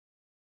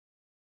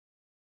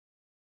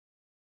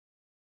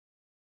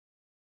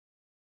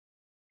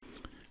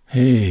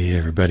Hey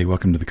everybody,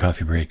 welcome to the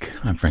Coffee Break.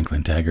 I'm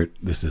Franklin Taggart.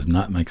 This is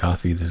not my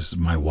coffee, this is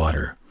my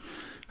water.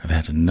 I've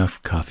had enough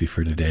coffee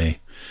for today.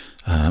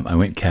 I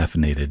went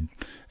caffeinated,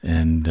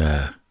 and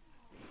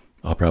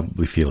I'll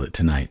probably feel it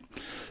tonight.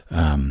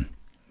 I'm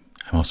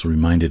also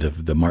reminded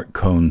of the Mark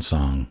Cohn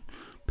song,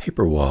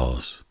 Paper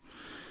Walls,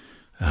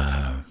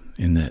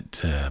 in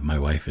that my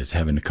wife is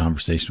having a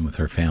conversation with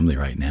her family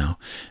right now,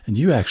 and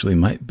you actually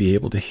might be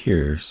able to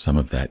hear some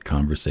of that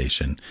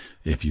conversation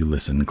if you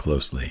listen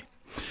closely.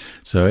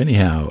 So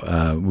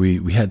anyhow,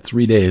 we had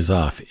 3 days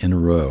off in a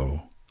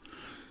row,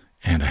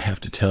 and I have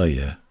to tell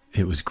you,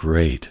 it was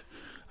great.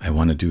 I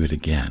want to do it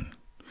again.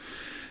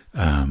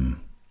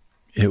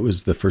 It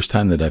was the first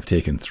time that I've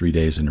taken 3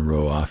 days in a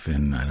row off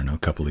in, a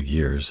couple of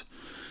years,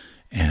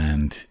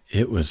 and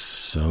it was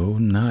so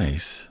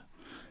nice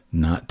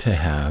not to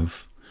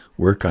have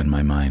work on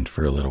my mind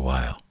for a little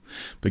while.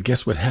 But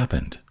guess what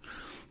happened?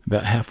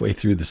 About halfway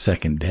through the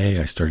second day,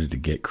 I started to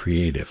get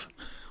creative.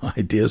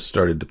 Ideas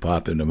started to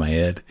pop into my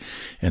head,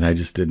 and I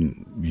just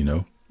didn't,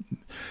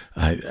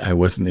 I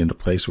wasn't in a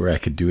place where I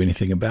could do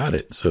anything about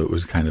it. So it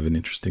was kind of an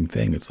interesting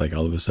thing. It's like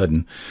all of a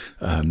sudden,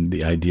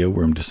 the idea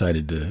worm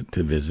decided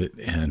to visit,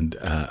 and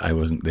I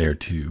wasn't there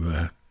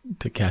to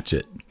catch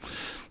it.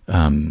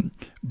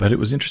 But it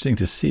was interesting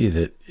to see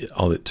that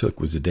all it took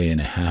was a day and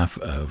a half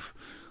of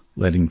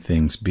letting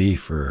things be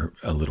for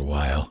a little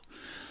while,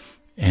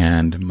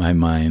 and my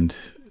mind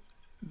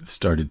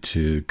started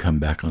to come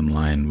back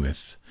online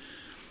with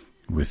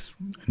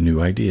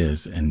new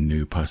ideas and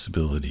new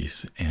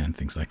possibilities and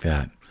things like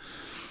that.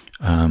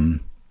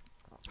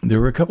 There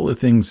were a couple of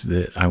things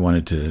that I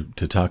wanted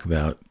to talk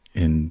about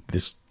in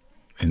this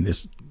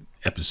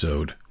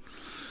episode,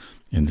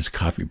 in this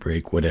coffee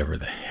break, whatever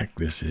the heck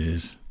this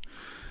is.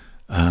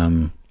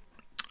 I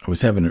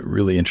was having a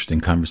really interesting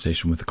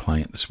conversation with a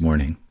client this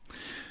morning,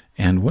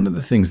 and one of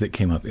the things that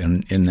came up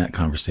in that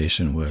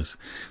conversation was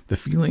the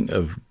feeling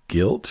of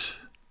guilt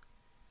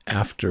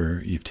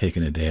after you've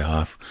taken a day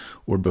off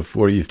or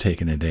before you've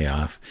taken a day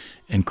off,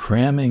 and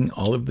cramming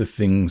all of the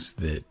things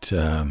that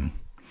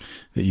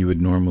you would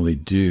normally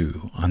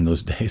do on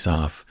those days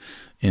off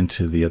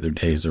into the other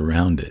days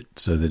around it,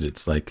 so that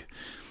it's like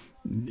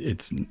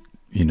it's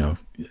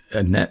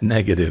a net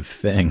negative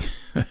thing.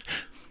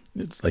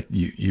 It's like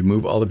you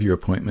move all of your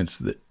appointments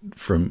that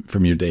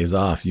from your days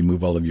off, you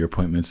move all of your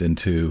appointments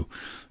into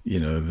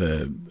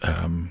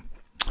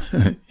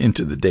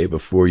into the day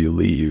before you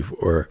leave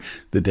or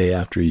the day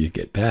after you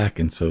get back.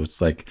 And so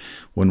it's like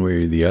one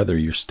way or the other,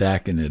 you're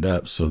stacking it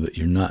up so that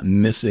you're not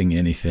missing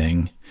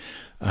anything.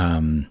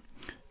 And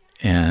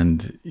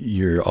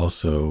you're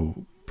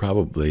also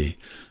probably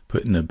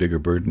putting a bigger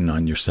burden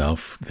on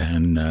yourself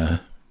than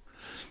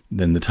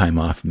the time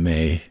off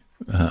may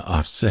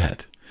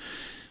offset.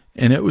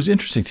 And it was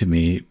interesting to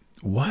me,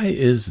 why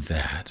is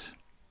that?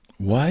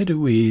 Why do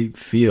we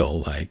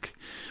feel like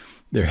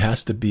there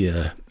has to be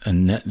a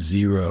net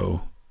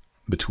zero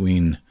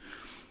between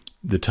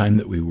the time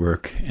that we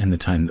work and the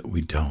time that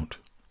we don't?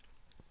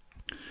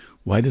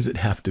 Why does it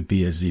have to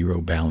be a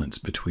zero balance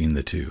between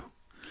the two?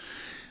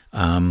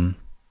 And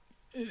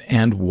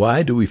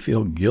why do we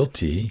feel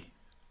guilty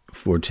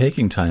for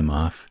taking time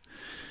off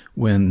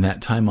when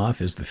that time off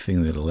is the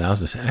thing that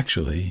allows us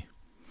actually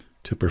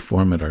to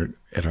perform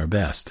at our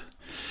best?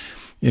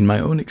 In my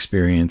own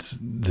experience,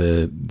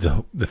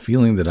 the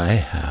feeling that I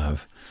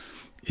have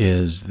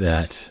is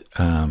that,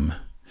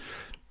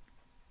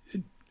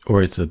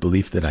 or it's a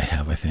belief that I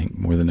have, I think,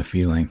 more than a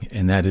feeling,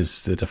 and that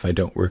is that if I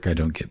don't work, I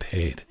don't get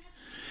paid.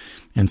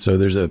 And so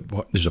there's a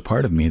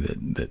part of me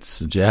that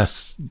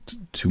suggests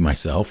to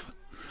myself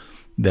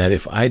that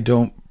if I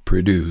don't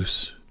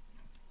produce,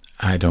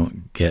 I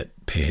don't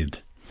get paid.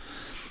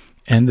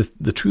 And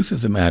the truth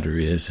of the matter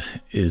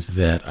is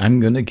that I'm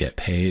going to get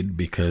paid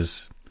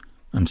because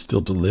I'm still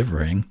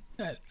delivering.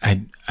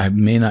 I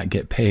may not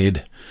get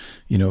paid,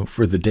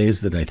 for the days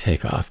that I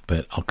take off,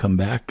 but I'll come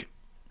back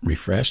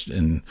refreshed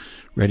and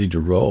ready to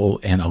roll,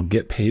 and I'll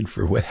get paid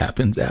for what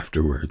happens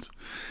afterwards.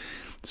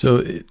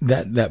 So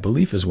that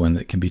belief is one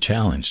that can be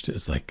challenged.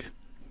 It's like,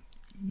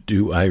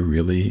 do I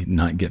really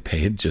not get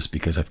paid just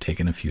because I've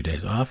taken a few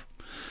days off?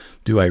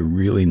 Do I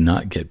really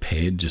not get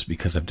paid just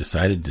because I've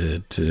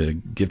decided to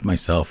give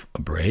myself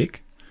a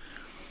break?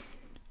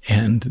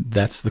 And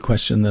that's the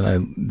question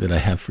that I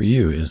have for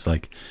you is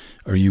like,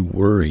 are you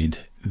worried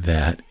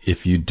that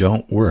if you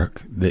don't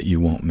work, that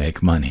you won't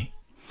make money?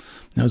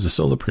 Now, as a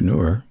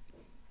solopreneur,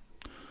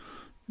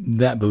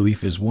 that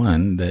belief is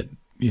one that,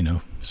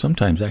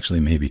 sometimes actually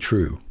may be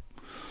true.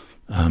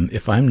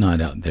 If I'm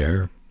not out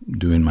there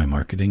doing my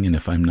marketing, and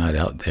if I'm not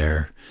out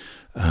there,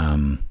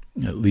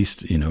 at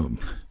least,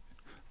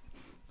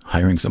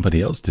 hiring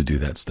somebody else to do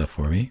that stuff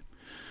for me,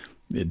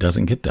 it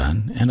doesn't get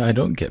done, and I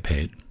don't get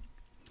paid.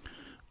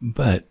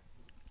 But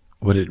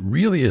what it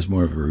really is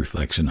more of a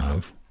reflection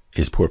of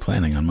is poor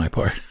planning on my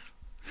part.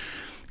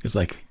 It's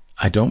like,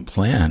 I don't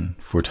plan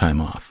for time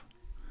off.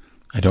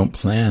 I don't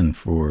plan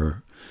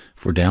for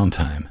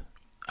downtime.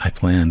 I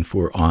plan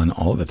for on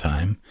all the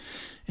time.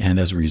 And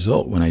as a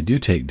result, when I do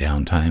take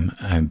downtime,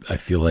 I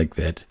feel like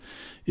that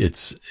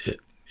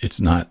it's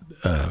not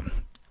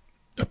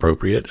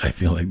appropriate. I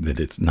feel like that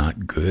it's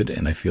not good,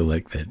 and I feel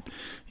like that,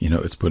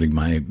 it's putting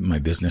my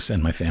business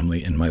and my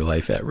family and my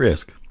life at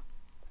risk.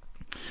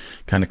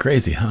 Kind of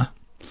crazy, huh?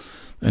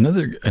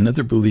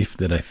 Another belief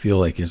that I feel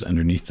like is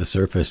underneath the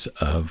surface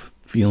of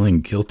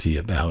feeling guilty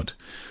about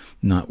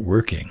not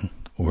working,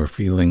 or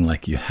feeling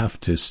like you have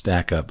to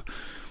stack up,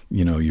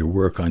 your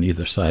work on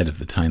either side of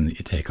the time that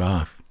you take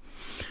off,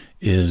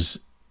 is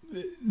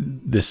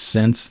this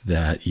sense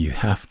that you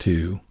have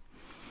to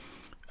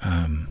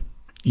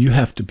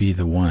be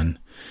the one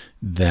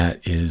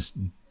that is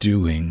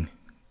doing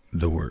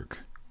the work.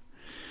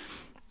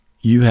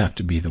 You have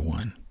to be the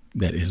one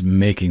that is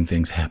making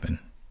things happen.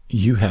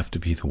 You have to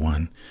be the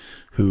one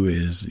who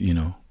is,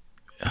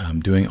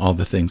 doing all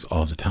the things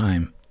all the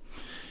time.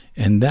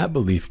 And that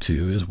belief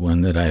too is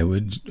one that I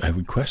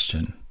would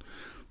question.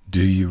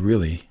 Do you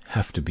really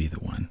have to be the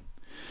one?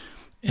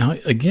 Now,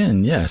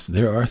 again, yes,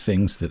 there are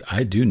things that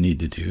I do need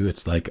to do.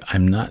 It's like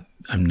I'm not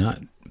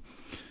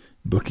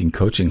booking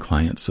coaching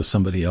clients so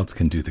somebody else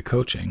can do the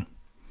coaching.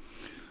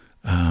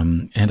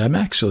 And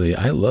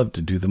I love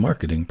to do the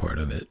marketing part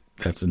of it.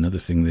 That's another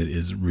thing that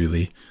is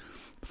really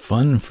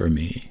fun for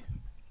me.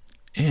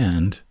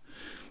 And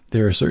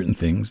there are certain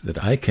things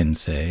that I can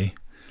say,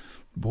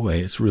 boy,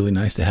 it's really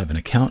nice to have an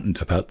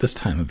accountant about this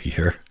time of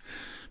year,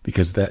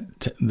 because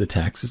the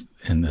taxes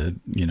and the,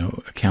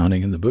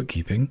 accounting and the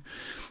bookkeeping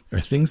are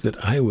things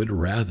that I would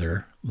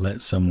rather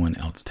let someone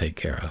else take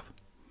care of.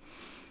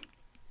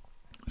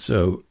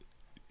 So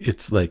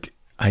it's like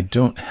I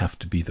don't have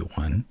to be the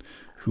one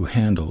who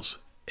handles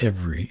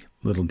every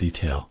little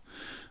detail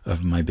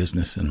of my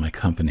business and my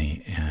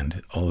company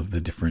and all of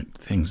the different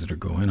things that are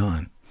going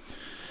on.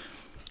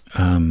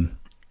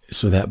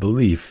 So that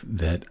belief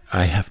that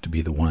I have to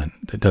be the one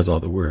that does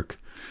all the work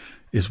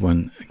is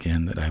one,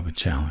 again, that I would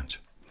challenge.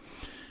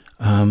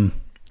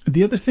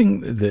 The other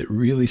thing that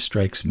really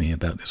strikes me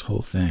about this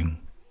whole thing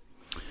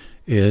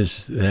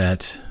is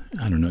that,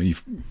 I don't know,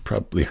 you've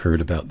probably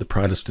heard about the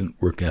Protestant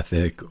work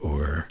ethic,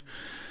 or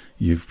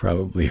you've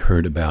probably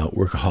heard about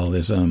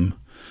workaholism,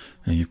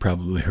 and you've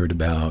probably heard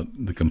about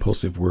the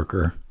compulsive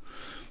worker.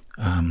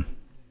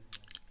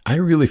 I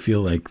really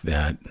feel like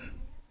that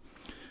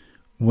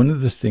one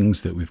of the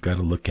things that we've got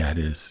to look at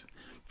is,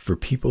 for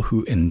people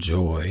who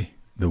enjoy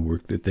the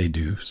work that they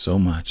do so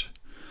much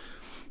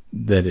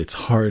that it's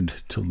hard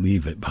to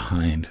leave it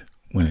behind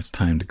when it's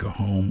time to go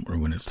home or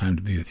when it's time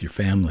to be with your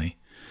family,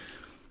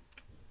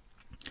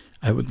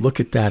 I would look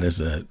at that as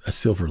a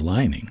silver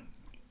lining.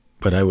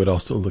 But I would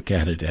also look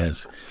at it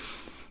as,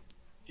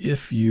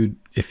 if you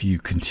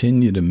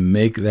continue to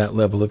make that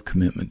level of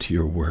commitment to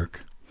your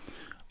work,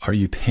 are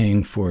you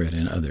paying for it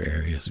in other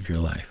areas of your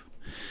life?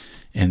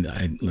 And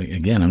I'm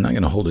not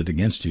going to hold it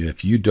against you.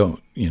 If you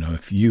don't,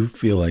 if you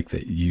feel like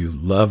that you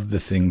love the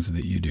things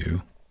that you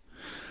do,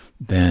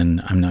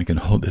 then I'm not going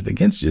to hold it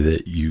against you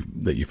that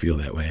you feel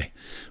that way.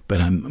 But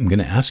I'm going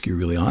to ask you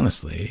really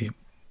honestly,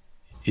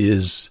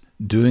 is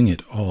doing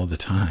it all the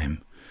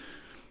time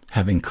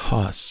having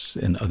costs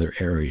in other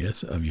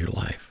areas of your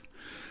life?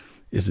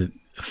 Is it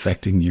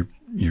affecting your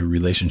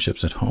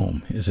relationships at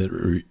home? Is it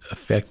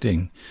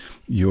affecting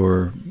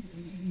your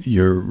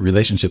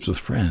relationships with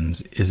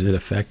friends? Is it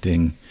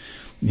affecting,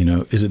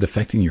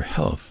 your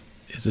health?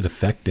 Is it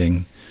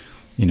affecting,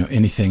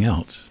 anything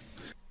else?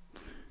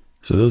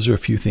 So those are a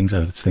few things I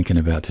was thinking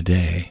about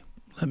today.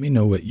 Let me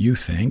know what you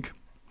think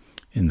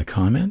in the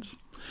comments.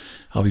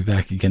 I'll be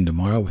back again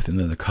tomorrow with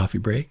another coffee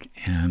break,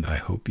 and I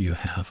hope you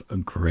have a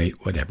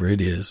great whatever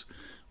it is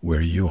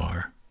where you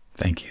are.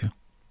 Thank you.